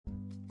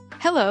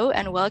Hello,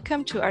 and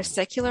welcome to our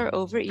Secular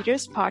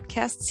Overeaters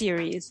podcast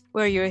series,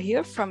 where you'll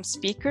hear from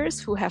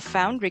speakers who have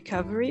found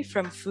recovery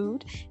from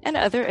food and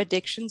other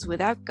addictions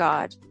without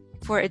God.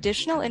 For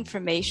additional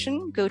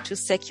information, go to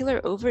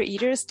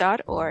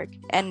secularovereaters.org.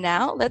 And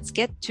now let's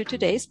get to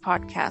today's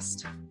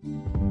podcast.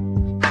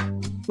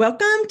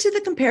 Welcome to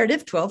the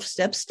Comparative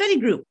 12-Step Study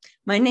Group.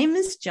 My name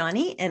is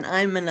Johnny, and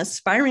I'm an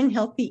aspiring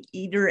healthy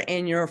eater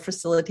and your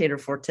facilitator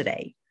for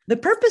today. The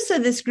purpose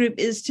of this group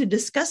is to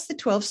discuss the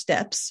 12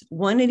 steps,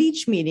 one at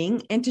each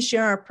meeting, and to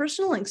share our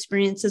personal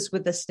experiences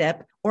with the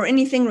step or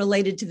anything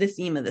related to the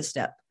theme of the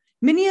step.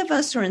 Many of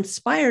us are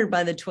inspired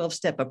by the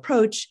 12-step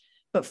approach,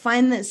 but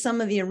find that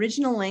some of the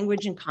original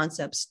language and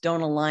concepts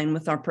don't align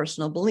with our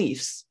personal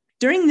beliefs.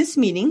 During this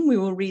meeting, we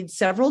will read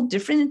several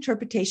different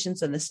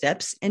interpretations of the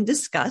steps and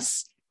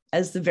discuss,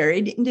 as the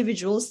varied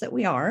individuals that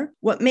we are,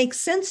 what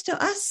makes sense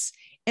to us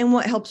and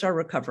what helps our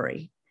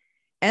recovery.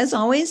 As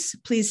always,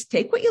 please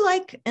take what you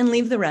like and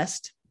leave the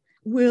rest.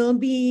 We'll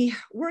be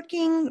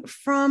working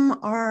from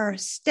our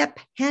step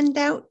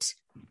handout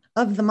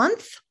of the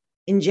month.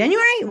 In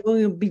January,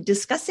 we'll be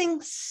discussing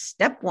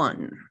step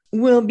 1.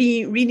 We'll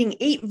be reading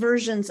 8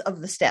 versions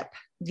of the step: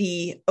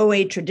 the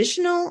OA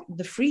traditional,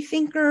 the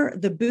freethinker,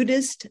 the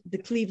Buddhist, the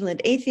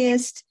Cleveland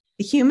atheist,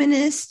 the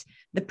humanist,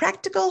 the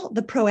practical,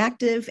 the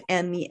proactive,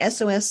 and the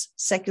SOS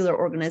Secular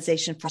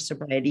Organization for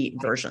Sobriety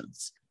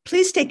versions.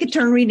 Please take a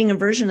turn reading a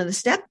version of the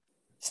step.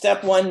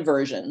 Step 1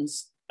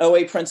 versions.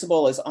 OA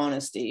principle is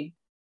honesty.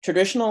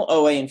 Traditional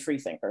OA and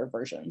freethinker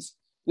versions.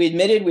 We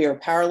admitted we are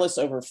powerless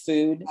over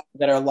food,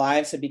 that our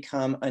lives have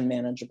become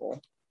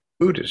unmanageable.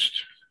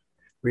 Buddhist.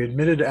 We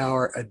admitted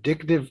our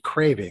addictive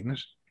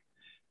cravings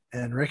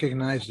and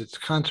recognized its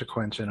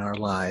consequence in our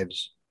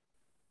lives.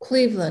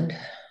 Cleveland.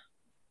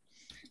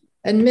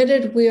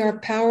 Admitted we are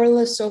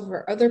powerless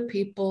over other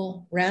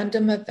people,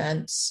 random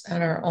events,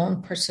 and our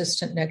own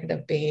persistent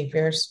negative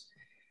behaviors,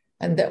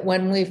 and that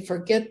when we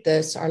forget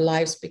this, our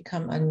lives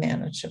become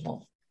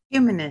unmanageable.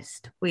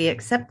 Humanist. We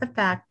accept the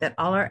fact that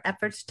all our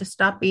efforts to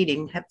stop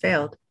eating have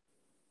failed.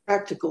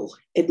 Practical.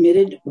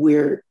 Admitted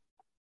we're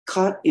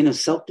caught in a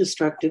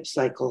self-destructive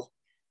cycle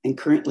and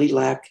currently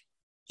lacked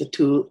the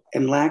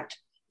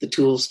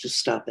tools to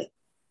stop it.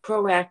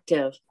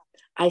 Proactive.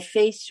 I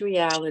face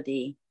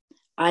reality.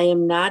 I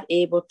am not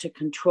able to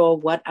control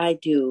what I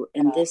do,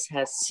 and this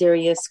has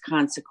serious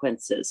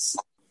consequences.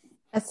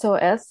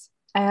 SOS.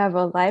 I have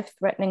a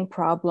life-threatening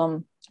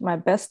problem. My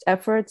best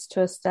efforts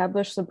to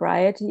establish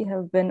sobriety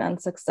have been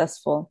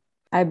unsuccessful.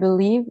 I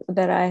believe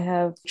that I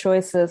have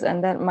choices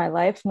and that my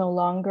life no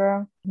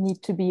longer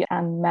need to be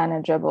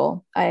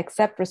unmanageable. I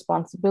accept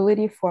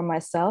responsibility for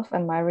myself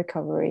and my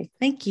recovery.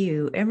 Thank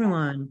you,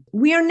 everyone.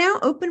 We are now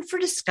open for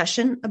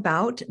discussion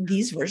about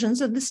these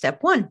versions of the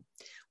step 1.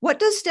 What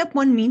does step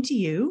 1 mean to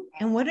you,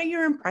 and what are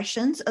your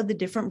impressions of the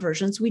different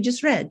versions we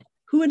just read?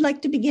 Who would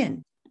like to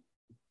begin?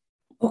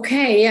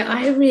 Okay,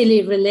 I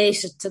really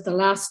related to the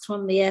last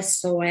one, the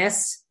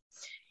SOS,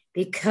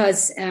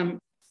 because I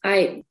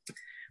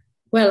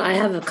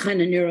have a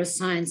kind of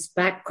neuroscience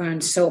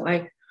background, so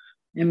I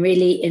am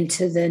really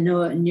into the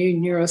new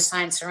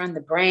neuroscience around the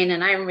brain,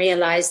 and I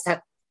realized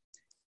that,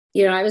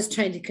 I was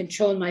trying to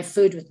control my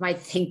food with my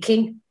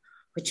thinking,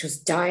 which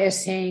was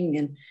dieting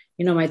and,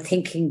 my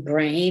thinking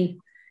brain,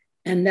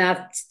 and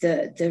that's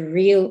the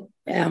real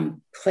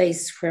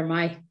place where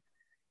my,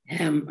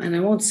 and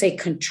I won't say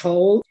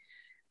control,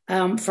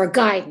 for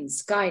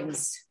guidance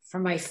for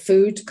my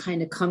food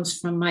kind of comes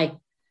from my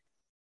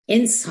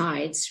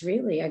insides,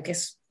 really. I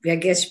guess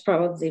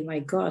probably my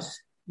gut,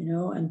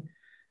 and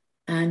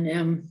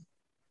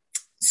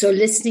so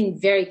listening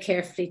very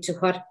carefully to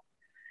what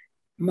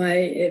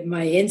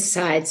my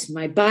insides,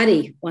 my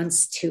body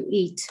wants to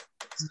eat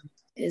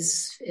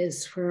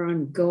is where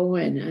I'm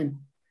going,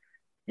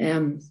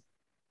 and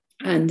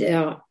I'm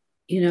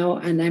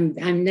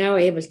now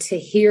able to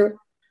hear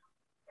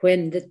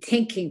when the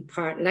thinking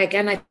part, and I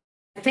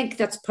think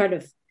that's part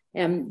of,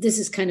 this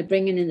is kind of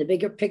bringing in the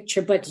bigger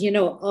picture, but,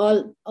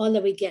 all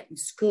that we get in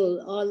school,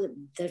 all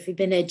that we've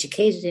been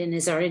educated in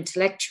is our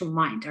intellectual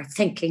mind, our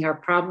thinking, our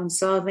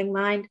problem-solving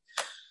mind.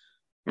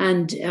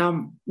 And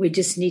we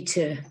just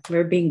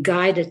we're being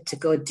guided to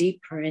go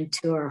deeper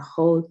into our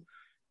whole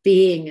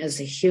being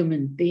as a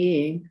human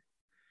being,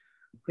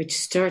 which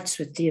starts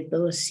with the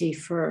ability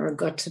for our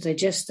gut to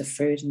digest the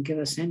food and give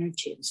us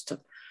energy and stuff.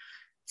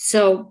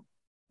 So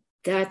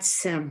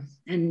that's and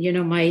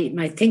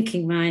my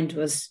thinking mind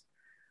was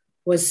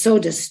so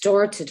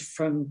distorted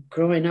from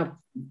growing up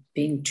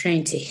being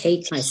trained to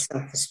hate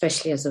myself,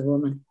 especially as a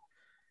woman,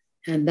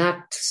 and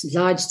that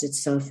lodged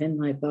itself in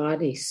my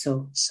body.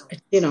 So it's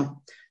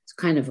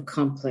kind of a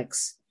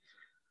complex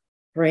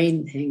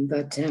brain thing,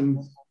 but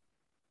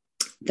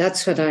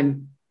that's what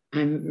I'm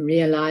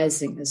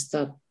realizing, is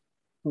that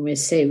when we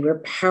say we're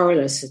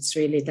powerless, it's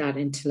really that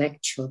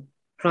intellectual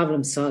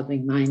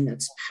problem-solving mind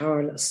that's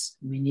powerless.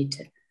 We need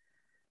to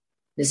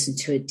listen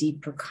to a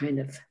deeper kind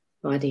of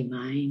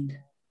body-mind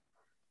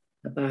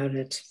about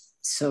it.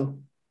 So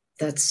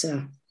that's,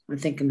 I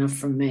think, enough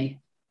from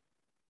me.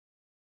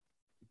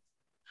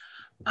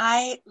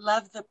 I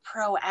love the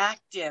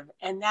proactive,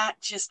 and that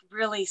just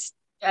really,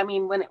 I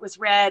mean, when it was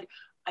read,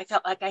 I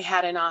felt like I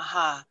had an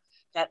aha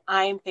that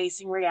I am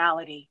facing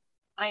reality.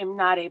 I am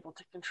not able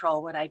to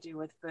control what I do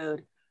with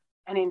food.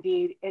 And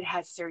indeed, it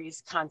has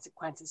serious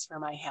consequences for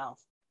my health.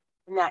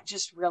 And that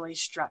just really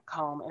struck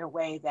home in a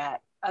way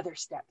that other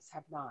steps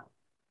have not.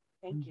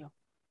 Thank you.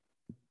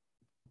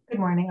 Good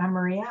morning. I'm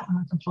Maria. I'm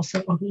a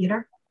compulsive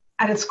overeater.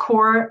 At its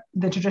core,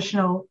 the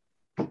traditional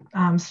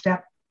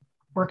step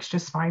works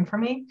just fine for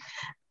me.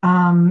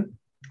 And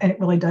it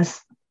really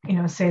does,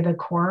 say the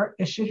core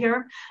issue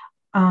here.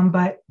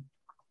 But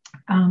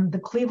the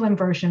Cleveland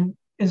version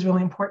is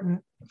really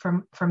important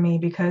for me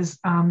because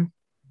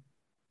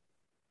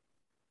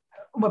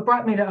what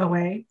brought me to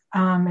OA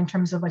in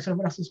terms of like sort of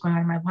what else was going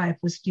on in my life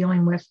was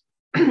dealing with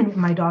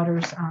my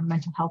daughter's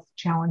mental health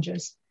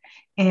challenges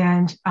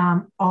and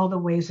all the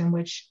ways in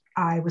which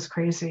I was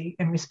crazy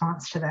in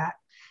response to that,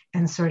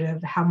 and sort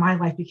of how my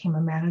life became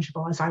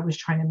unmanageable as I was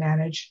trying to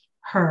manage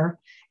her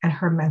and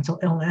her mental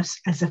illness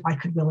as if I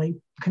could really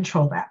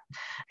control that.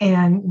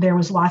 And there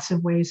was lots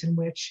of ways in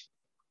which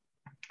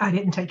I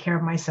didn't take care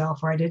of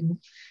myself, or I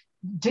didn't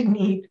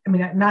eat. I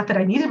mean, not that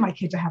I needed my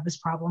kid to have this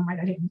problem, right?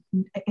 I didn't,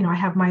 I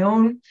have my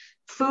own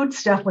food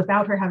stuff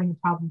without her having a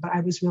problem, but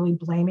I was really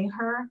blaming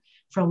her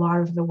for a lot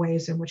of the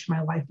ways in which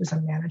my life was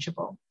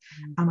unmanageable.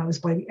 I was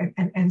blaming,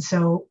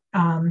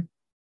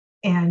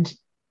 and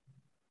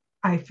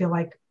I feel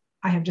like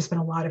I have just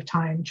spent a lot of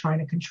time trying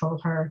to control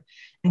her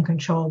and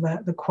control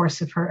the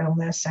course of her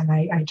illness, and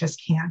I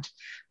just can't.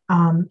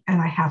 And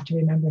I have to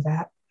remember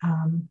that.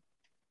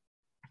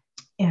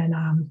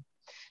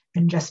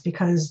 And just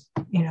because,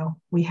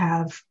 we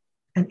have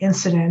an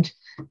incident,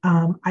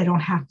 I don't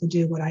have to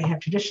do what I have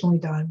traditionally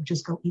done, which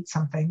is go eat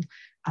something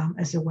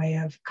as a way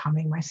of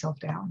calming myself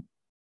down.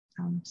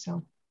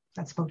 So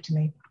that spoke to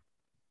me.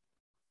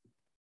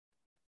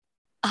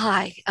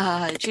 Hi,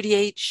 Judy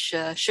H.,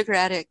 sugar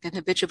addict and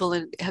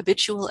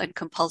habitual and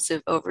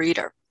compulsive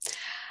overeater.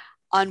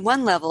 On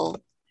one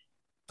level,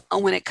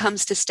 when it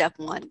comes to step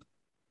one,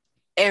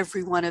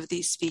 every one of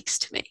these speaks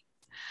to me.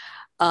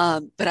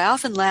 But I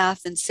often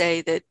laugh and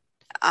say that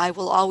I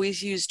will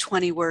always use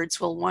 20 words,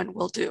 well, one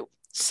will do.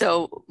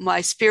 So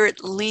my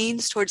spirit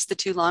leans towards the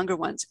two longer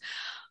ones,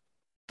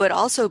 but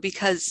also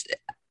because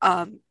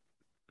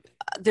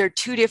there are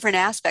two different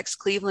aspects,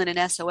 Cleveland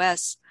and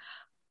SOS,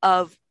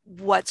 of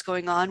what's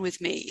going on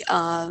with me.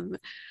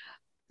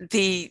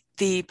 The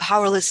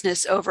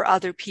powerlessness over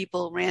other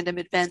people, random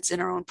events,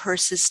 and our own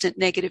persistent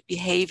negative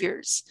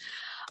behaviors.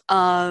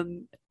 I've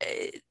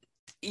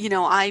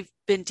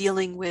been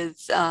dealing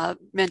with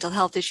mental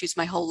health issues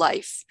my whole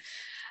life,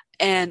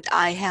 and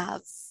I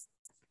have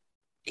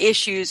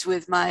issues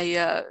with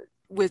my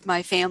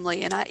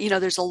family, and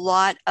there's a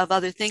lot of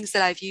other things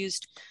that I've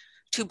used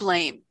to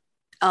blame,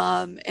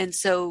 and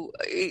so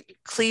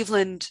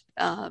Cleveland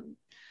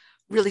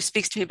really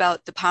speaks to me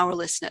about the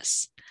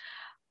powerlessness.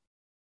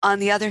 On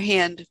the other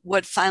hand,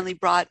 what finally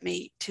brought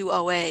me to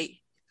OA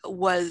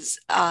was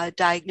a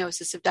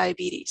diagnosis of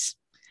diabetes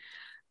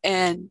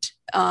and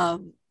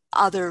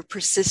other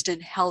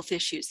persistent health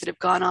issues that have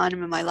gone on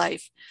in my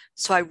life.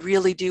 So I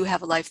really do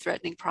have a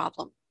life-threatening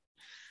problem.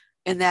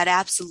 And that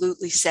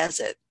absolutely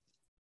says it.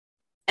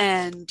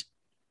 And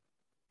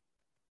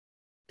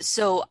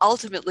so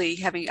ultimately,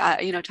 having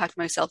talked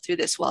myself through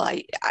this, while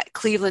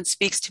Cleveland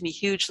speaks to me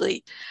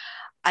hugely,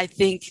 I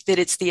think that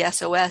it's the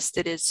SOS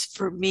that is,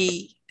 for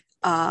me,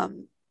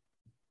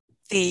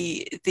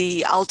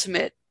 the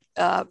ultimate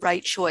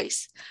right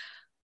choice,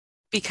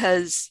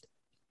 because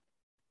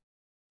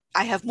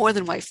I have more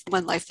than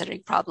one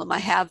life-threatening problem. I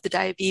have the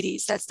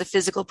diabetes, that's the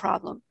physical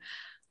problem.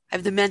 I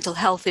have the mental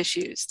health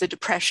issues, the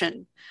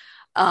depression,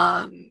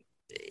 in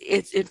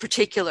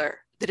particular,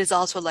 that is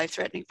also a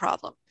life-threatening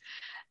problem.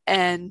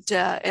 And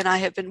I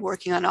have been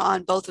working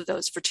on both of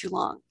those for too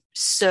long.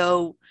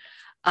 So,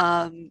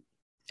 and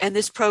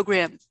this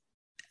program,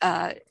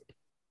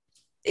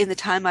 in the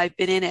time I've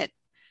been in it,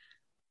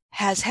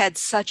 has had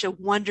such a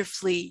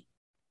wonderfully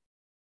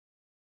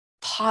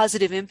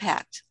positive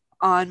impact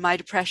on my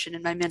depression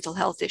and my mental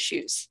health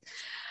issues,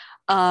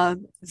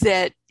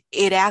 that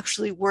it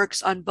actually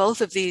works on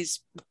both of these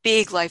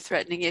big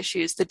life-threatening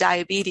issues, the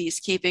diabetes,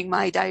 keeping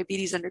my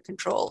diabetes under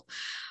control,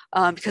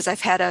 because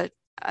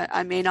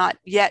I may not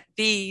yet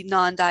be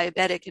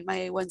non-diabetic in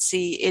my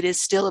A1C. It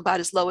is still about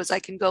as low as I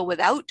can go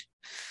without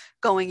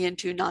going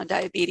into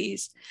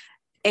non-diabetes.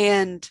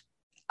 And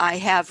I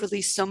have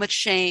released so much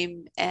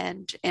shame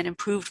and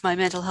improved my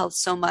mental health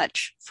so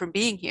much from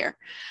being here,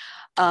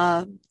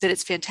 that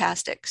it's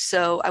fantastic.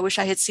 So I wish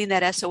I had seen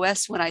that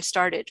SOS when I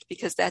started,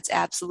 because that's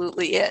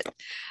absolutely it.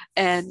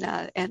 And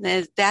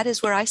that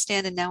is where I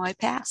stand, and now I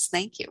pass.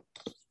 Thank you.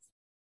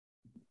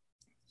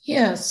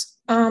 Yes.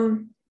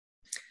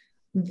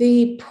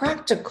 The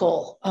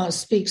practical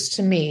speaks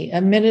to me.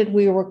 Admitted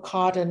we were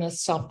caught in a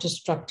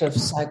self-destructive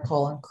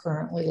cycle and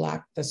currently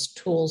lack the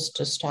tools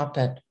to stop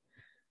it.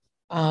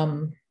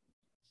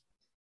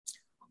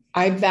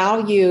 I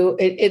value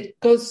it. It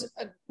goes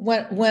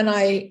when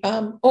I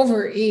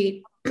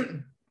overeat,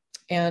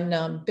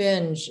 and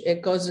binge,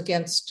 it goes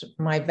against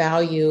my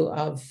value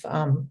of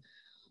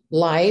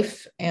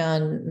life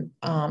and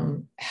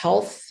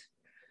health.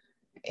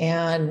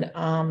 And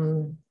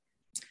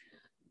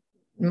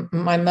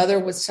my mother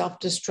was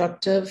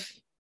self-destructive.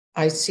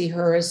 I see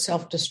her as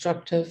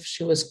self-destructive.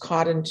 She was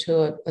caught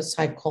into a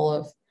cycle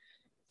of,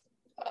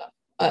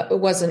 it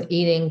wasn't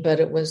eating, but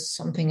it was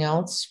something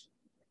else.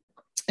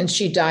 And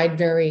she died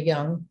very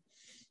young.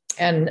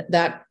 And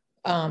that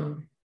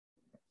had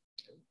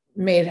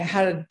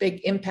a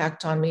big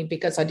impact on me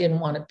because I didn't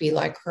want to be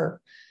like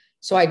her.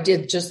 So I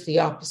did just the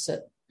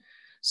opposite.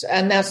 So,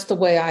 and that's the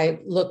way I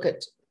look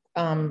at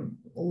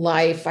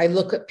life. I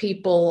look at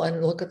people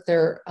and look at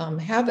their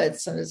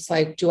habits, and it's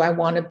like, do I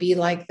want to be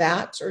like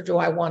that, or do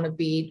I want to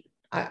be,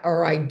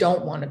 or I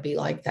don't want to be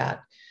like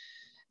that?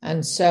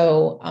 And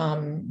so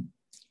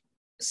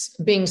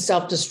being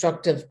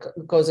self-destructive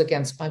goes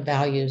against my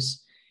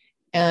values,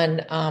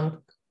 and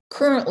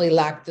currently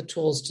lack the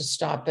tools to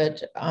stop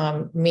it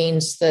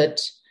means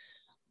that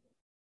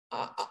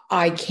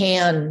I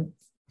can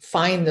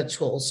find the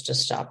tools to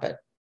stop it.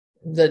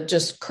 That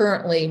just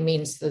currently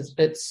means that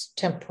it's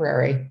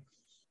temporary,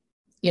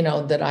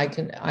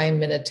 that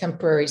I'm in a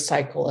temporary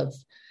cycle of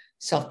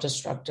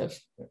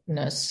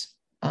self-destructiveness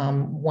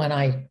when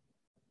I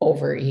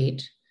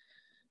overeat.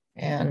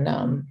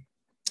 And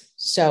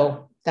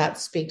so that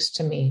speaks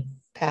to me.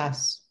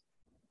 Pass.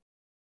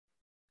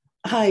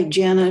 Hi,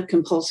 Jana,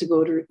 compulsive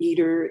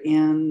eater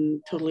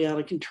and totally out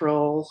of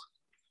control.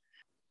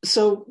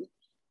 So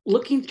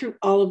looking through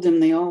all of them,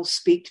 they all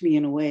speak to me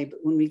in a way, but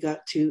when we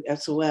got to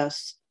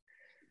SOS,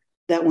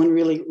 that one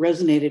really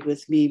resonated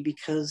with me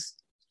because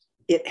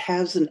it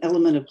has an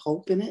element of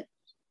hope in it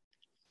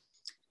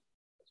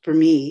for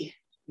me,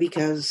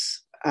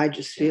 because I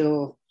just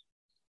feel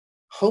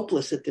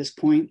hopeless at this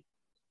point.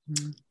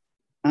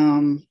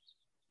 Mm-hmm.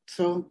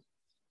 So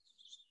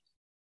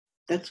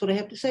that's what I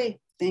have to say.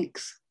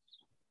 Thanks.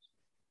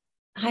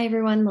 Hi,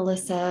 everyone.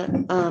 Melissa,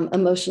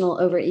 emotional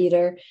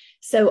overeater.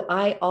 So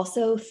I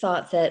also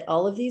thought that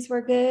all of these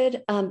were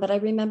good, but I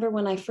remember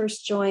when I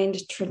first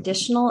joined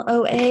traditional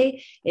OA,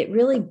 it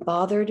really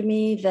bothered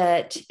me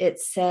that it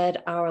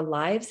said our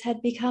lives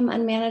had become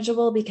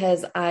unmanageable,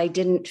 because I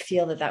didn't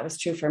feel that that was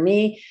true for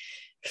me.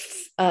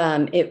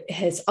 It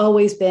has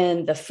always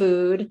been the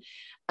food.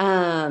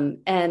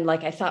 And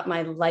like, I thought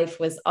my life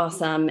was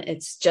awesome.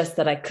 It's just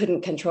that I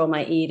couldn't control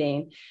my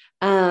eating.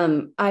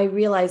 I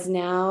realize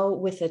now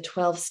with the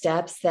 12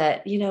 steps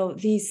that,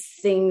 these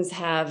things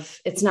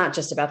it's not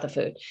just about the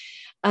food.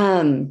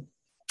 And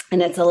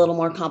it's a little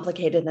more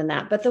complicated than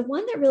that. But the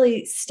one that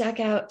really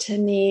stuck out to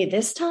me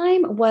this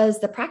time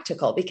was the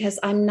practical, because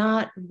I'm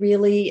not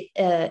really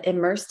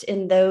immersed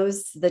in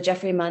the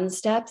Jeffrey Munn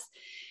steps.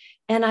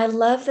 And I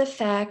love the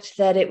fact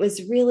that it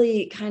was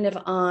really kind of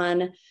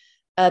on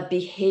a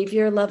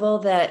behavior level,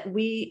 that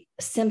we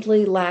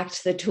simply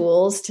lacked the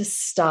tools to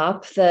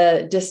stop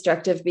the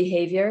destructive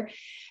behavior.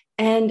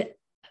 And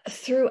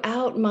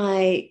throughout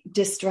my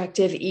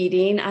destructive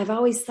eating, I've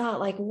always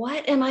thought, like,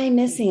 what am I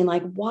missing?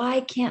 Like,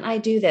 why can't I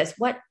do this?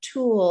 What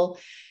tool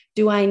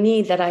do I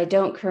need that I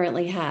don't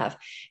currently have?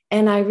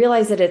 And I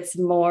realize that it's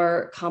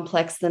more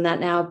complex than that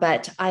now,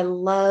 but I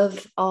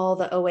love all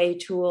the OA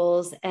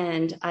tools,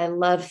 and I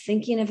love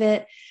thinking of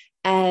it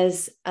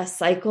as a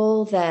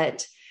cycle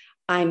that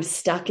I'm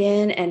stuck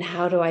in, and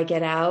how do I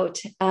get out?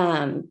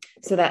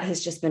 So that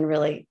has just been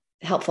really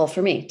helpful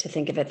for me to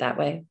think of it that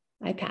way.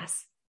 I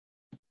pass.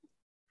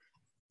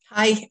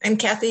 Hi, I'm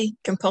Kathy,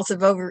 compulsive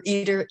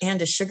overeater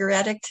and a sugar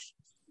addict.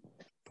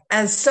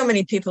 As so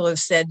many people have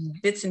said,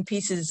 bits and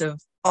pieces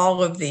of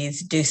all of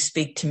these do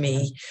speak to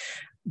me,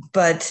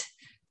 but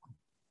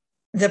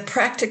the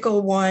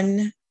practical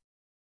one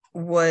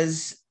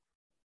was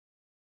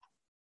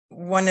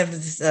one of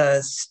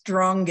the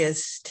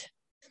strongest.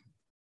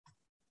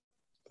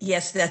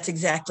 Yes, that's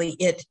exactly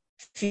it,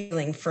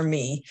 feeling for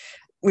me.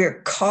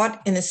 We're caught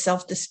in a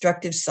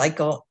self-destructive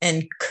cycle,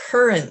 and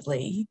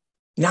currently,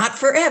 not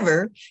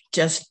forever,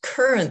 just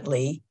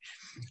currently,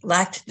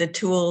 lacked the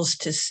tools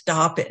to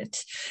stop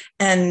it.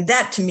 And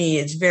that to me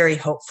is very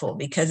hopeful,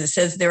 because it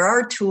says there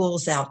are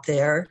tools out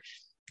there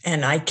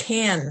and I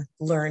can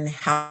learn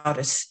how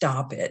to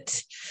stop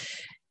it.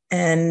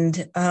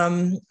 And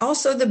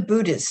also the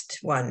Buddhist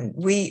one,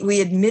 we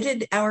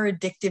admitted our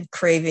addictive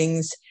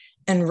cravings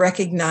and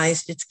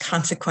recognized its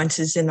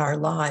consequences in our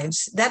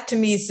lives. That to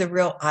me is the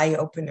real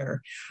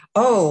eye-opener.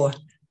 Oh,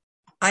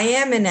 I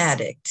am an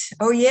addict.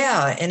 Oh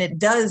yeah, and it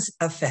does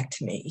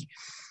affect me.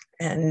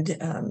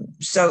 And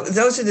so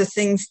those are the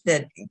things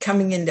that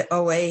coming into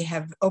OA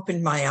have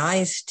opened my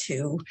eyes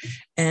to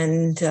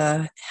and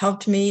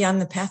helped me on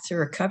the path to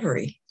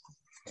recovery.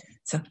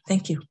 So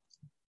thank you.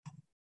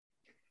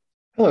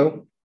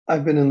 Hello,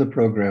 I've been in the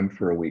program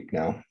for a week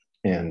now,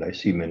 and I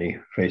see many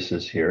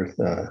faces here.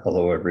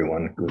 Hello,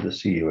 everyone. Good to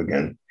see you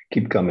again.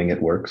 Keep coming, it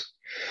works.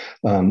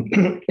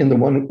 In the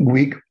 1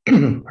 week,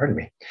 pardon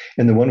me,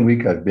 in the 1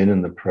 week I've been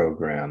in the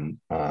program,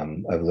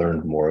 I've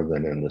learned more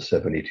than in the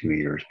 72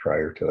 years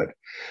prior to it.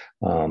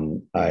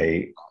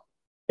 I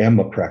am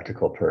a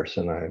practical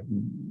person. I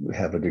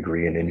have a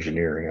degree in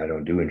engineering. I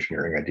don't do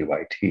engineering. I do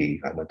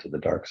IT. I went to the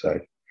dark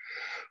side.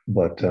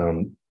 But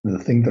the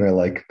thing that I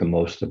like the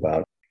most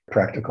about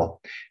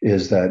practical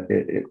is that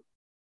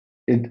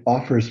it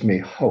offers me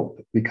hope,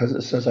 because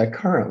it says I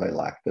currently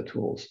lack the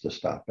tools to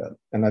stop it.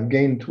 And I've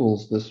gained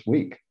tools this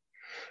week.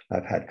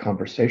 I've had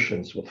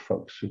conversations with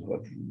folks who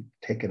have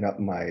taken up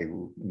my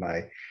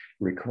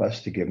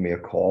request to give me a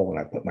call when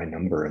I put my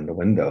number in the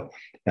window.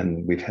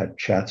 And we've had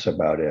chats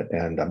about it.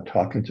 And I'm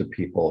talking to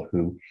people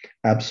who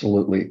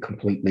absolutely,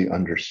 completely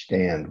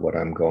understand what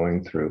I'm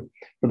going through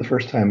for the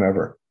first time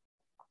ever.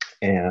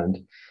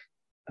 And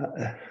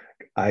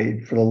I,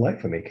 for the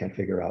life of me, can't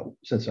figure out,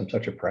 since I'm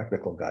such a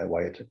practical guy,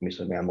 why it took me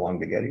so damn long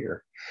to get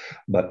here.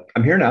 But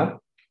I'm here now,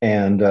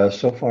 and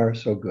so far,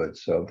 so good.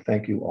 So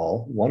thank you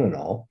all, one and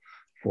all,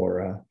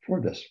 for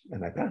this,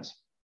 and I pass.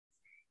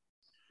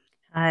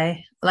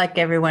 I, like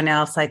everyone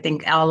else, I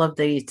think all of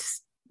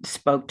these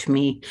spoke to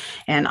me,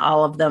 and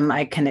all of them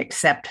I can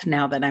accept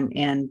now that I'm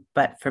in.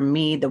 But for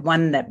me, the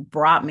one that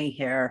brought me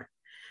here,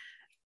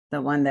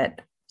 the one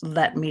that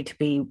led me to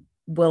be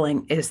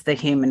willing, is the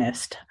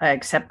humanist. I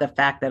accept the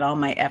fact that all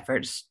my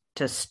efforts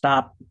to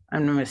stop,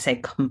 I'm going to say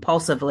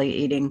compulsively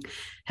eating,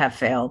 have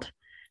failed.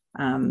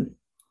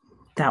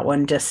 That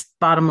one, just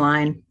bottom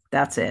line,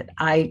 that's it.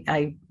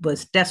 I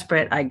was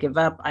desperate. I give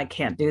up. I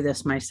can't do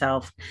this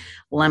myself.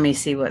 Let me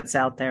see what's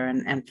out there,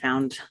 and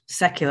found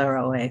secular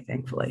OA,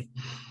 thankfully.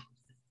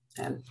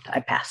 And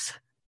I pass.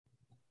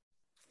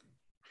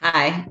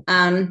 Hi.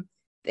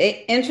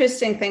 The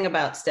interesting thing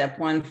about step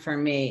one for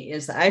me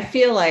is I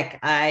feel like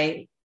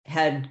I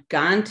had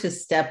gone to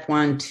step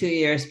one 2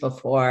 years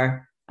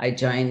before I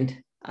joined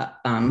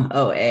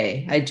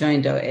OA. I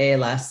joined OA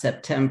last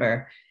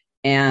September.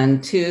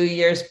 And 2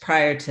 years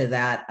prior to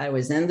that, I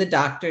was in the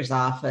doctor's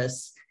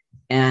office,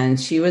 and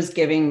she was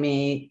giving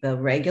me the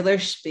regular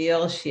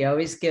spiel she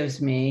always gives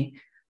me.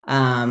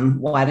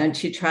 Why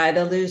don't you try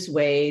to lose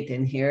weight?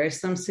 And here are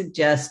some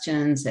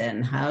suggestions.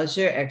 And how's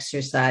your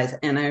exercise?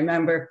 And I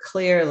remember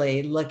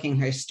clearly looking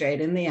her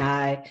straight in the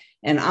eye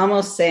and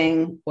almost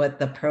saying what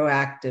the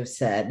proactive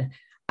said: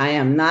 I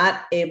am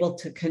not able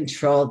to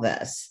control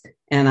this.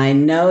 And I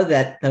know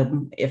that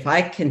if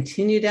I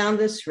continue down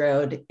this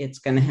road, it's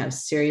going to have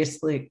serious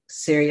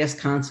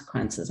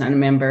consequences. I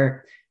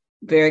remember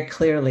very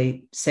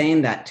clearly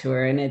saying that to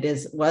her. And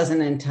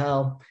wasn't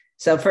until,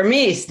 so for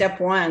me, step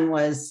one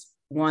was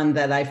one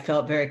that I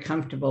felt very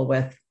comfortable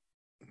with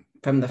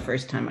from the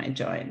first time I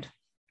joined.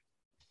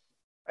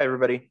 Hi,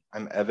 everybody.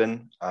 I'm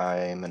Evan.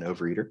 I'm an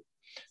overeater.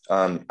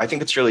 I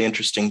think it's really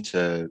interesting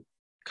to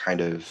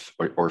kind of,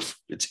 or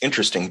it's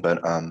interesting,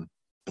 but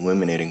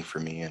illuminating for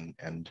me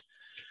and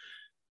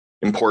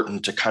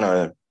important to kind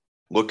of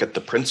look at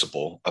the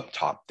principle up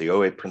top. The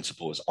OA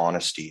principle is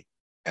honesty.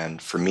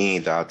 And for me,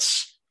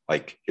 that's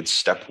like, it's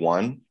step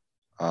one.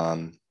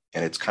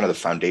 And it's kind of the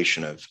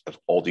foundation of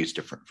all these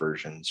different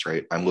versions,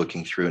 right? I'm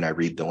looking through and I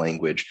read the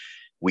language.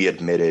 We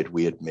admitted,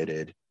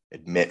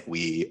 admit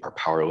we are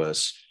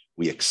powerless.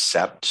 We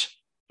accept,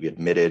 we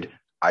admitted,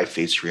 I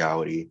face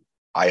reality.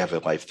 I have a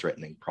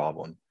life-threatening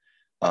problem.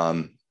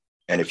 And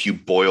if you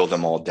boil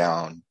them all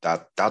down,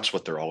 that's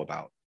what they're all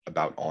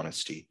about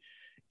honesty.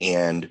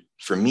 And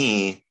for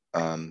me,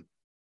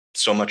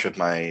 so much of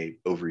my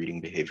overeating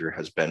behavior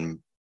has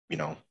been,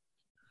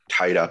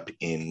 tied up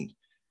in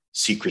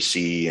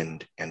secrecy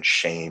and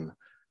shame.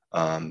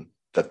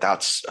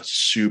 That's a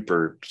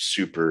super,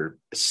 super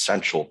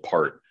essential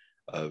part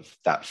of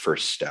that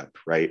first step,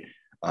 right?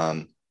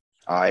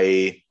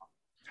 I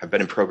have been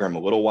in program a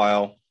little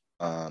while,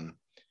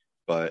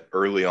 but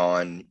early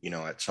on,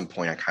 at some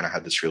point I kind of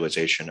had this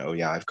realization, oh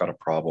yeah, I've got a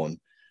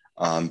problem.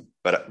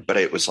 But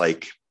it was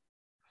like,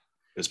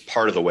 it was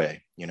part of the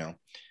way,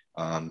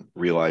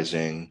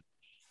 realizing,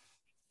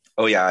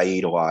 oh yeah, I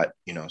eat a lot,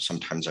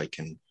 sometimes I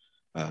can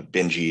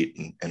binge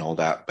eat and all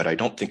that, but I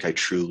don't think I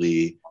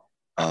truly,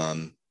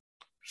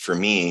 for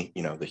me,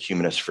 the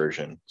humanist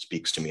version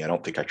speaks to me. I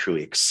don't think I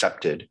truly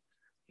accepted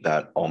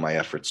that all my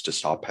efforts to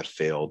stop had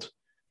failed.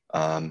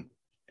 And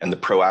the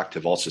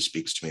proactive also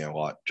speaks to me a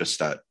lot, just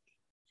that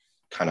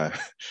kind of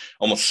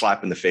almost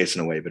slap in the face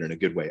in a way, but in a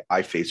good way.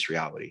 I face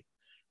reality,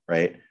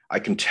 right? I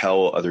can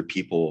tell other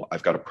people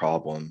I've got a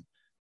problem.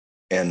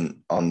 And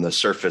on the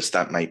surface,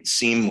 that might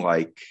seem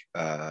like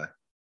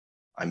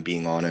I'm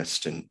being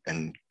honest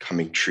and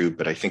coming true.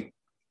 But I think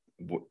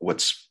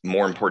what's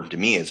more important to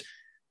me is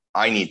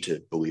I need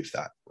to believe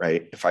that,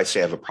 right? If I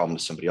say I have a problem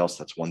with somebody else,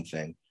 that's one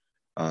thing.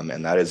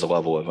 And that is a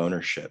level of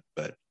ownership.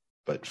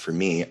 But for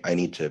me, I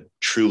need to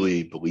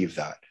truly believe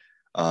that.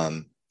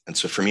 And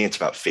so for me, it's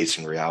about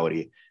facing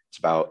reality. It's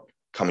about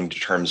coming to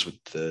terms with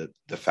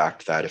the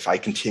fact that if I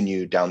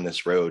continue down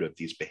this road of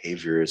these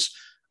behaviors,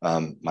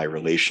 my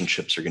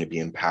relationships are going to be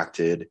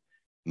impacted.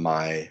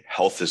 My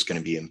health is going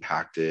to be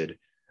impacted.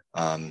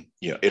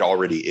 It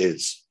already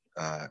is,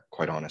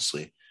 quite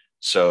honestly.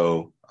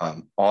 So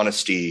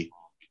honesty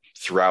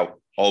throughout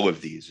all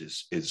of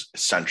these is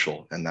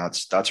essential. And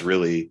that's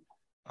really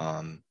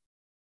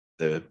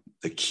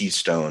the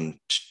keystone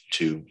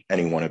to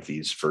any one of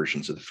these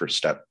versions of the first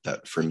step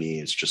that for me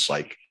is just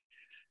like,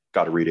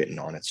 got to read it in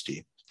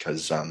honesty.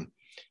 Because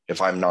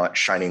if I'm not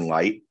shining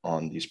light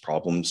on these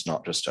problems,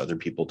 not just to other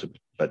people,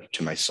 but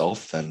to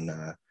myself, then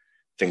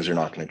things are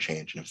not going to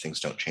change. And if things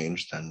don't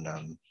change,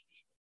 then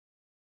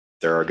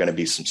there are going to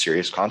be some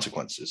serious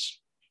consequences,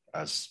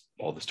 as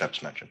all the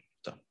steps mentioned.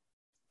 So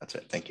that's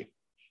it. Thank you.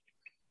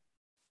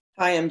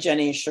 Hi, I'm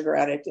Jenny, sugar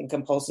addict and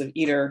compulsive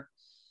eater.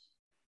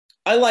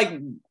 I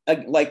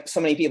like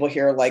so many people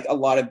here, like a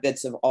lot of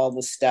bits of all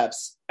the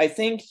steps. I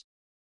think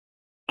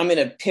I'm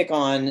going to pick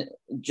on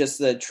just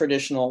the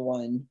traditional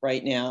one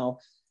right now.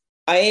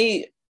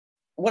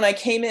 When I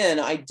came in,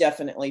 I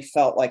definitely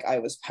felt like I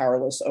was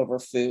powerless over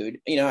food.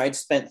 You know, I'd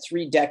spent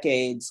 3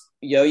 decades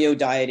yo-yo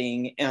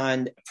dieting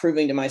and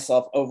proving to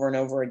myself over and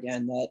over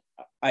again that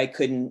I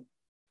couldn't,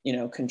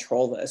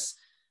 control this.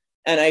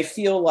 And I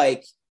feel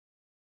like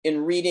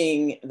in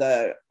reading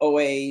the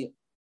OA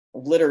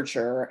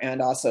literature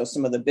and also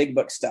some of the big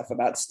book stuff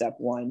about step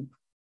 1,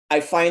 I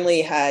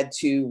finally had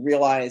to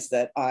realize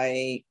that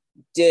I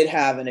did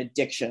have an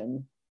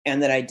addiction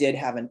and that I did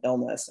have an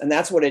illness. And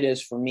that's what it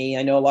is for me.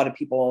 I know a lot of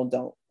people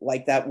don't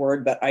like that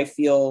word, but I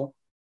feel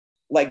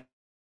like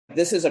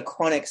this is a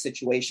chronic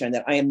situation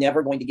that I am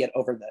never going to get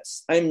over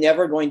this. I'm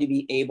never going to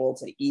be able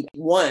to eat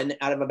 1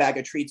 out of a bag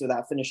of treats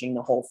without finishing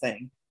the whole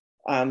thing.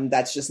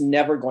 That's just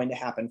never going to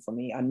happen for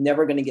me. I'm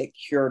never going to get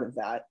cured of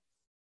that.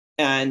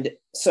 And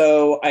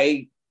so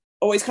I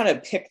always kind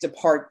of picked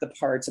apart the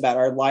parts about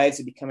our lives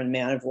to become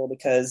manageable,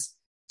 because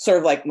sort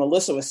of like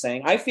Melissa was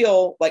saying, I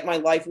feel like my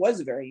life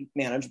was very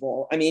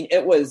manageable. I mean,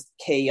 it was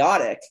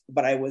chaotic,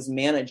 but I was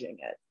managing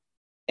it.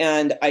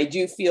 And I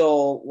do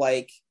feel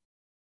like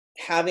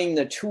having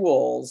the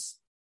tools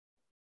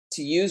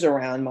to use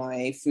around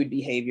my food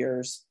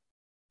behaviors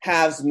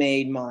has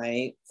made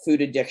my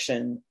food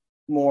addiction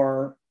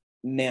more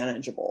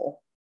manageable.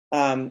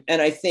 And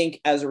I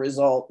think as a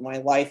result, my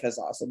life has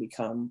also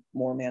become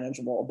more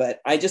manageable. But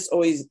I just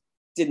always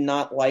did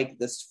not like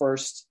this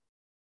first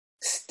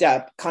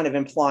step kind of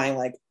implying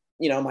like,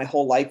 my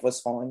whole life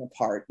was falling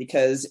apart,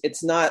 because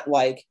it's not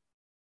like,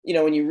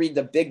 when you read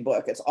the big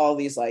book, it's all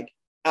these like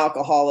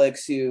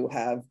alcoholics who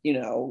have,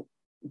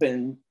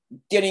 been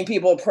getting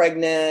people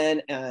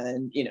pregnant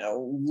and,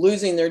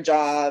 losing their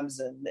jobs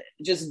and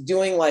just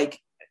doing like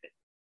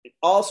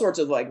all sorts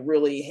of like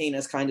really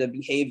heinous kind of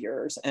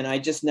behaviors. And I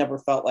just never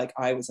felt like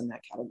I was in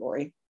that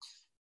category.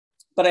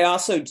 But I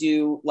also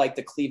do like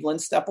the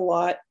Cleveland step a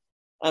lot.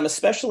 I'm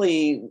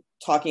especially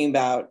talking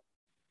about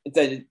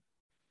the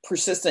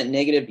persistent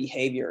negative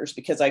behaviors,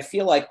 because I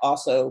feel like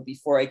also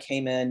before I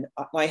came in,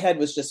 my head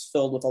was just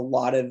filled with a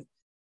lot of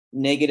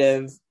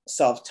negative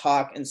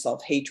self-talk and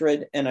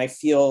self-hatred. And I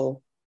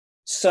feel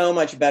so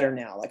much better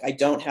now. Like I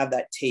don't have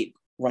that tape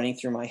running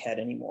through my head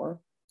anymore.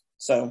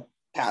 So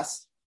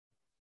pass.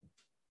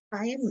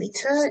 I am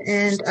Lita,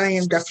 and I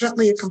am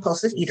definitely a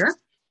compulsive eater.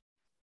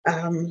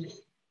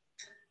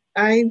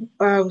 I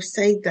would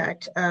say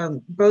that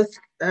both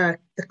the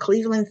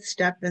Cleveland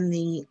step and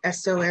the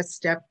SOS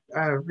step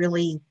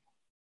really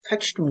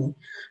touched me.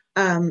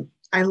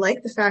 I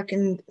like the fact,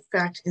 in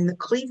the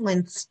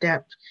Cleveland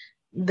step,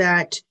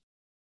 that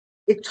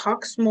it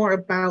talks more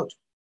about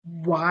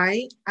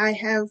why I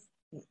have,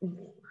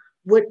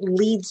 what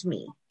leads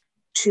me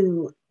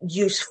to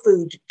use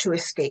food to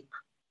escape.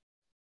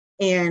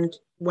 And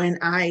when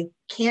I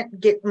can't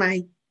get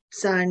my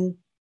son,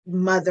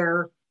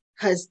 mother,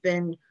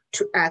 husband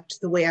to act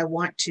the way I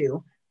want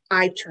to,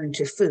 I turn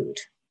to food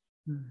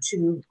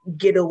to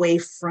get away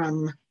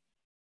from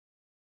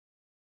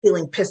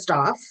feeling pissed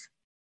off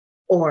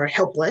or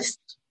helpless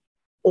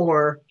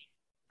or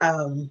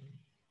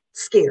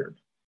scared.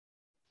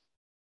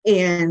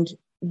 And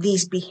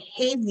these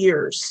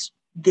behaviors,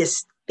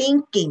 this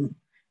thinking,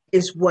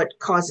 is what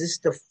causes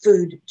the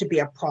food to be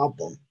a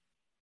problem.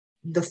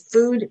 The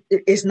food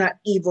is not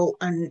evil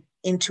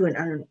into and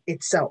on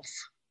itself.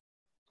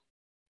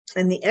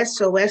 And the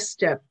SOS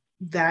step,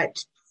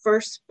 that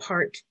first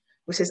part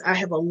which says, I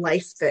have a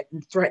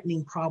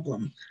life-threatening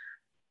problem.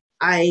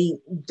 I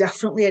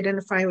definitely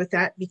identify with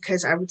that,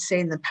 because I would say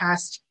in the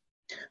past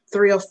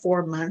 3 or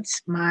 4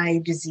 months,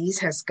 my disease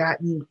has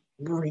gotten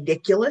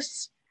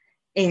ridiculous,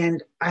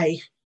 and I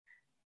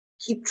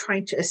keep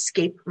trying to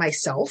escape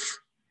myself,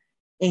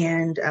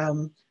 and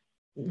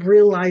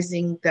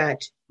realizing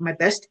that my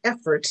best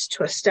efforts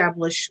to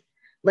establish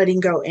letting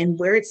go, and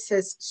where it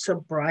says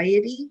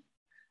sobriety,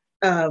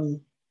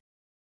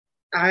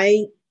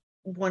 I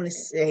want to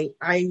say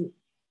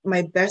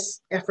my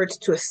best efforts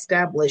to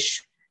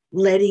establish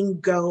letting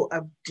go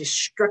of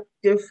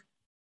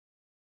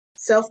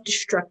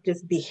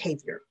self-destructive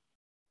behavior.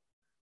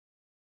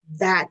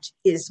 That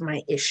is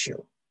my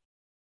issue.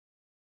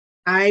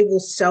 I will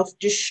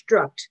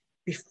self-destruct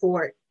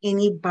before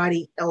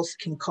anybody else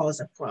can cause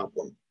a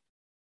problem.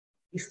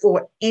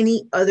 Before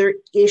any other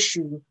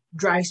issue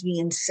drives me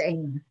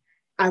insane,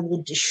 I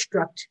will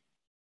destruct.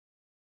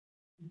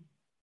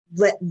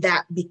 Let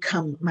that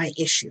become my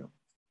issue.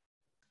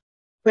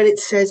 But it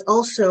says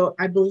also,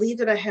 I believe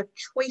that I have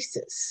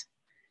choices.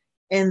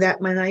 and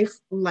that my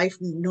life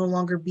no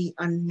longer be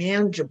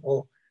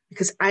unmanageable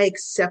because I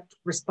accept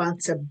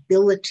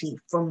responsibility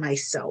for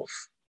myself.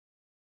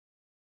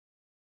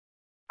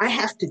 I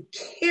have to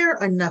care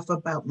enough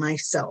about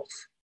myself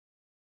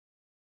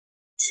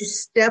to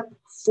step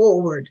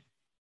forward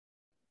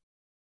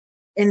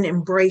and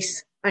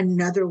embrace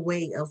another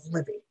way of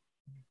living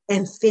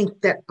and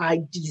think that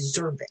I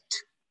deserve it.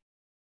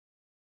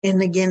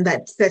 And again,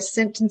 that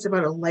sentence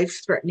about a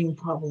life-threatening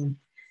problem,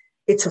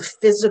 it's a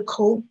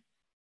physical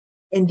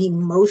and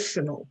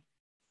emotional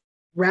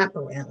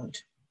wraparound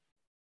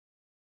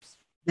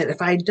that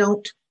if I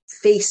don't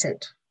face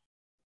it,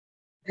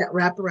 that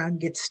wraparound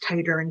gets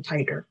tighter and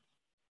tighter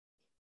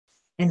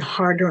and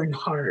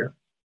harder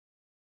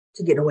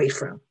to get away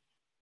from.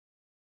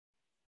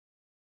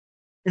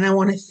 And I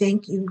want to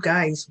thank you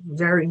guys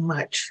very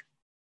much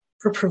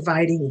for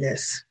providing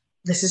this.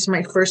 This is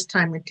my first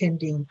time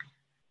attending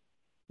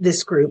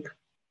this group,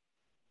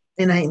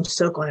 and I am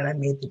so glad I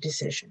made the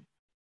decision.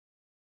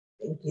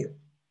 Thank you.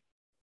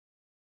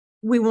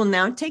 We will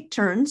now take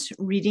turns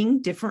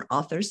reading different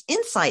authors'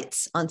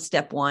 insights on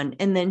step 1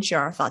 and then share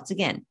our thoughts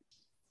again.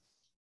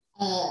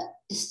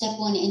 Step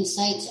 1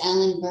 insights,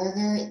 Alan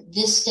Berger.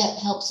 This step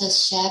helps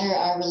us shatter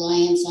our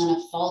reliance on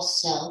a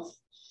false self,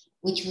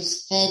 which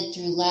was fed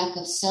through lack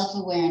of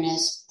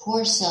self-awareness,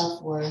 poor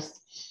self-worth,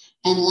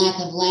 and lack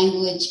of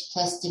language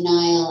plus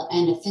denial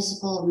and a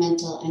physical,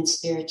 mental, and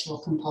spiritual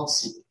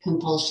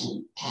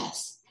compulsion.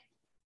 Pass.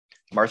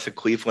 Martha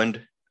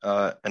Cleveland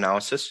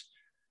analysis.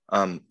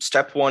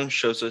 Step 1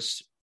 shows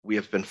us we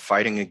have been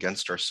fighting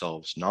against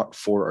ourselves, not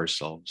for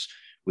ourselves.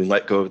 We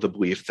let go of the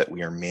belief that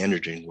we are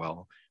managing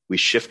well. We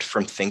shift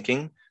from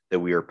thinking that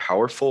we are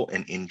powerful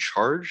and in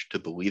charge to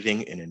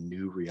believing in a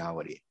new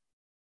reality.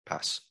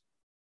 Pass.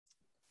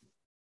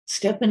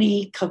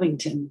 Stephanie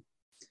Covington.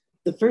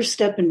 The first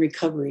step in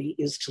recovery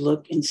is to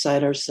look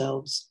inside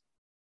ourselves.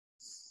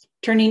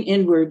 Turning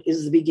inward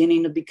is the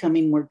beginning of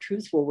becoming more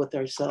truthful with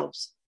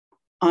ourselves.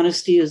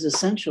 Honesty is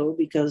essential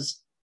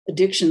because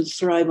addictions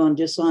thrive on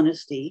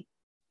dishonesty.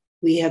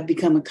 We have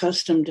become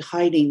accustomed to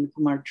hiding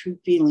from our true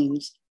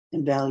feelings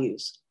and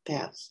values.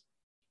 Pass.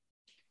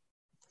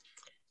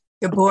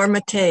 Gabor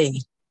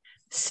Mate.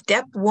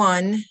 Step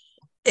 1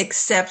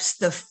 accepts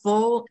the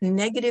full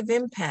negative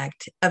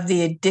impact of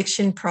the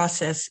addiction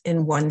process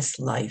in one's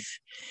life.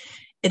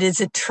 It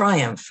is a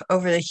triumph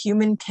over the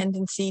human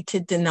tendency to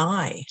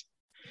deny.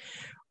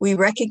 We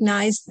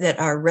recognize that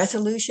our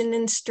resolution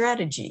and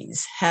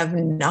strategies have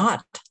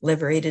not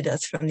liberated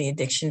us from the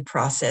addiction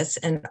process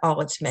and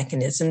all its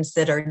mechanisms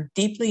that are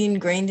deeply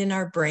ingrained in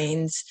our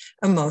brains,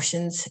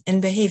 emotions,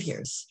 and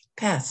behaviors.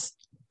 Pass.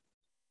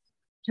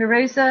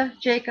 Teresa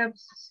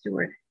Jacobs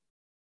Stewart.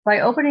 By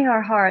opening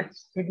our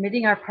hearts,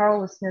 admitting our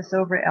powerlessness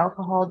over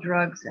alcohol,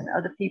 drugs, and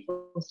other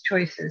people's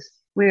choices,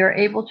 we are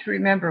able to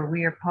remember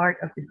we are part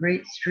of the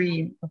great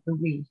stream of the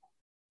we.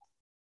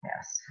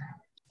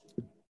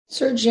 Yes.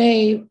 Sir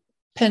J.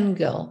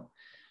 Pengill.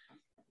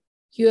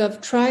 You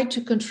have tried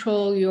to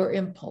control your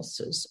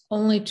impulses,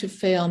 only to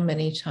fail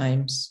many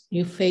times.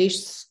 You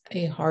face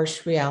a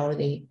harsh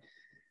reality.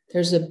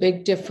 There's a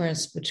big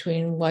difference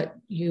between what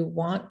you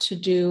want to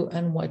do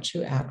and what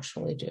you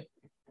actually do.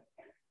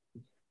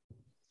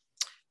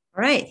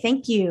 All right,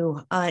 thank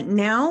you.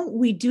 Now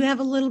we do have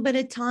a little bit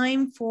of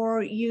time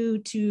for you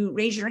to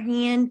raise your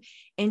hand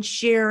and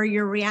share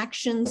your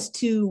reactions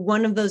to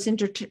one of those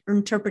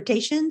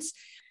interpretations.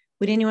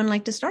 Would anyone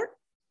like to start?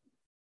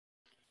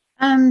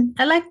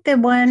 I like the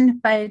one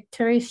by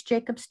Therese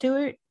Jacob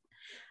Stewart,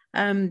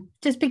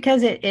 just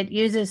because it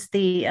uses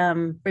the,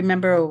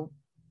 remember,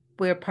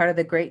 we're part of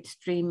the great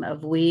stream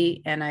of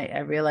we, and I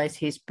realize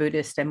he's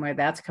Buddhist and where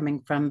that's coming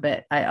from,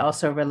 but I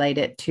also relate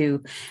it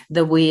to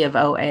the we of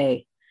OA.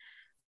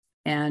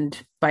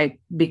 And by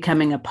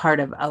becoming a part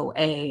of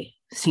OA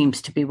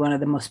seems to be one of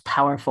the most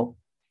powerful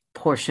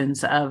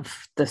portions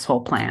of this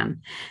whole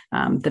plan.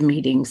 The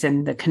meetings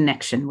and the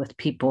connection with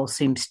people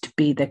seems to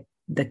be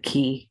the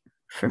key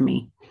for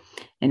me.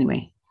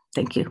 Anyway,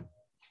 thank you.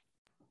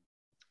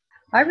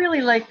 I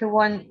really like the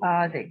one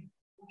that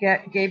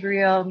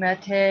Gabriel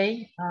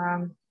Mate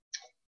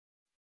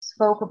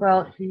spoke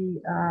about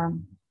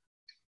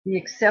the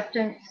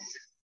acceptance.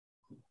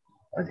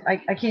 I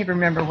can't even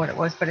remember what it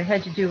was, but it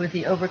had to do with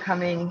the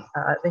overcoming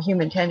the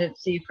human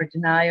tendency for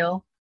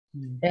denial.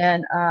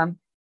 And,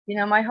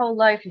 my whole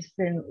life has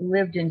been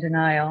lived in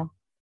denial.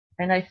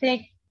 And I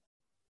think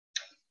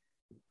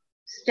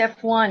step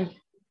 1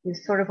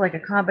 is sort of like a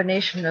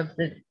combination of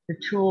the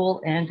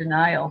tool and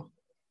denial,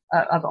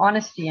 of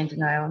honesty and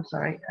denial, I'm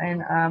sorry.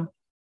 And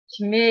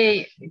to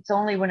me, it's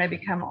only when I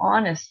become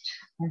honest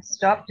and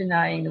stop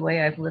denying the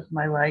way I've lived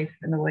my life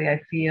and the way I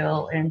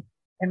feel and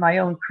my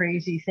own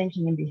crazy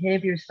thinking and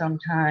behavior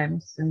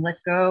sometimes, and let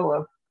go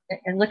of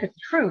and look at the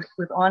truth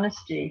with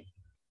honesty,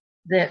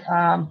 that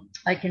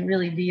I can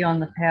really be on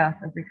the path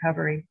of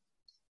recovery.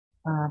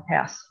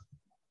 Pass.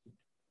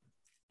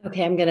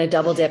 Okay, I'm going to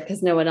double dip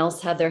because no one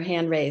else had their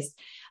hand raised.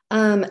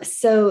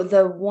 So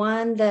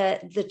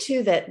the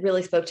two that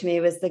really spoke to me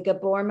was the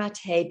Gabor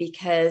Mate,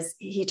 because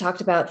he talked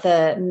about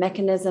the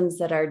mechanisms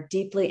that are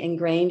deeply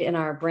ingrained in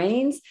our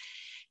brains.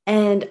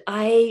 And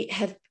I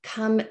have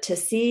come to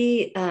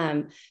see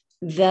my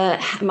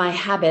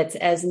habits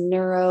as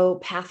neuro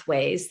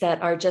pathways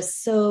that are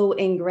just so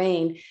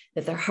ingrained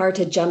that they're hard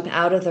to jump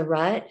out of the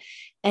rut.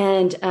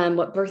 And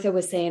what Bertha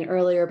was saying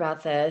earlier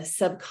about the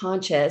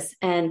subconscious,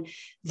 and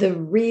the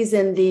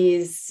reason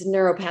these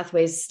neuro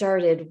pathways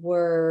started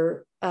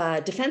were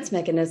defense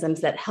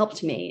mechanisms that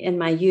helped me in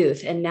my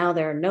youth. And now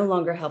they're no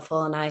longer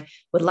helpful. And I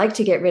would like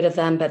to get rid of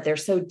them, but they're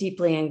so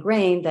deeply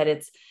ingrained that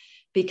it's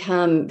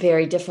become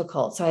very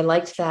difficult. So I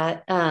liked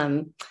that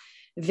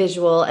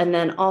visual. And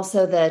then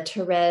also the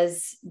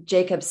Therese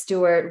Jacob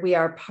Stewart, we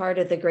are part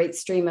of the great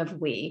stream of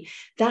we.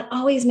 That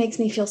always makes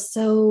me feel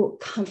so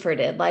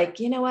comforted. Like,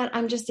 you know what?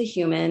 I'm just a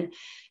human,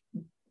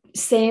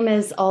 same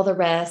as all the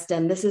rest.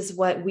 And this is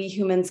what we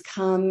humans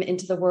come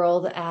into the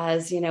world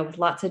as, with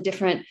lots of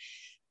different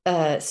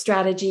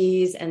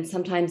strategies. And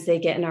sometimes they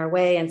get in our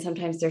way and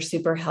sometimes they're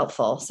super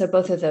helpful. So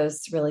both of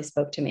those really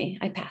spoke to me.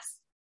 I pass.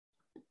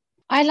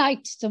 I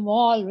liked them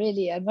all,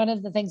 really. And one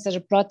of the things that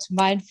it brought to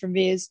mind for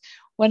me is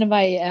one of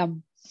my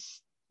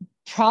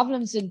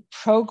problems in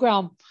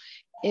program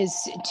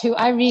is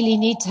I really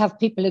need to have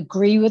people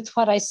agree with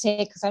what I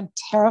say, because I'm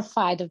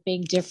terrified of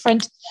being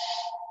different.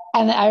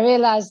 And I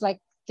realized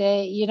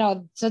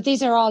so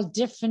these are all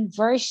different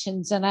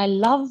versions. And I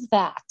love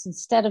that,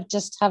 instead of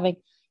just having,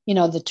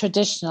 the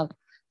traditional,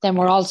 then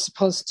we're all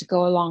supposed to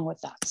go along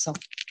with that. So I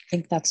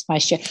think that's my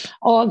share.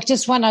 Oh,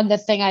 just one other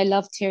thing I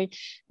loved hearing,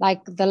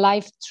 like the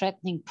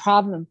life-threatening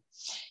problem,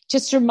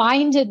 just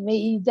reminded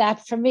me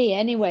that, for me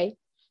anyway,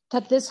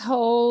 that this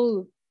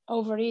whole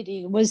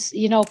overeating was,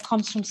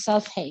 comes from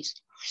self-hate.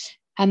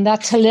 And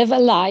that to live a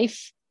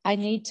life, I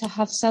need to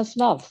have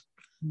self-love.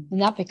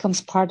 And that becomes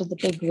part of the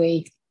big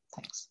we.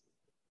 Thanks.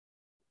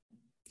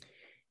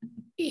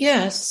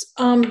 Yes.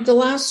 The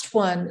last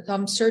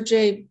one,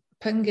 Sergey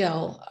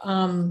Pengel,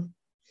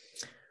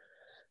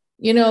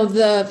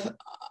 the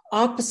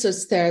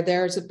opposites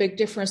there's a big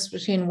difference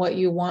between what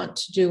you want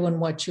to do and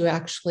what you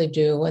actually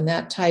do. And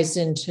that ties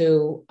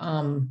into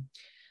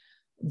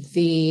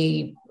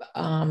the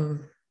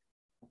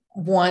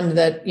one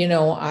that,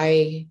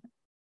 I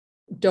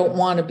don't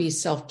want to be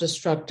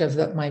self-destructive,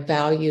 that my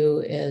value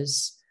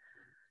is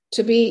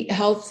to be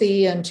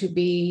healthy and to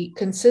be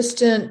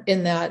consistent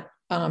in that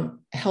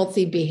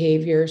healthy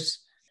behaviors.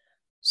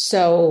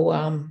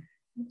 So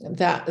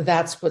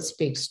that's what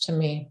speaks to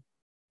me.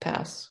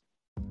 Pass.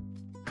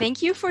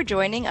 Thank you for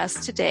joining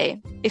us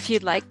today. If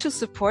you'd like to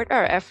support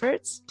our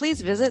efforts,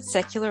 please visit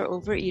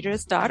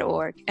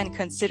secularovereaters.org and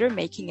consider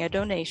making a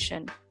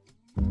donation.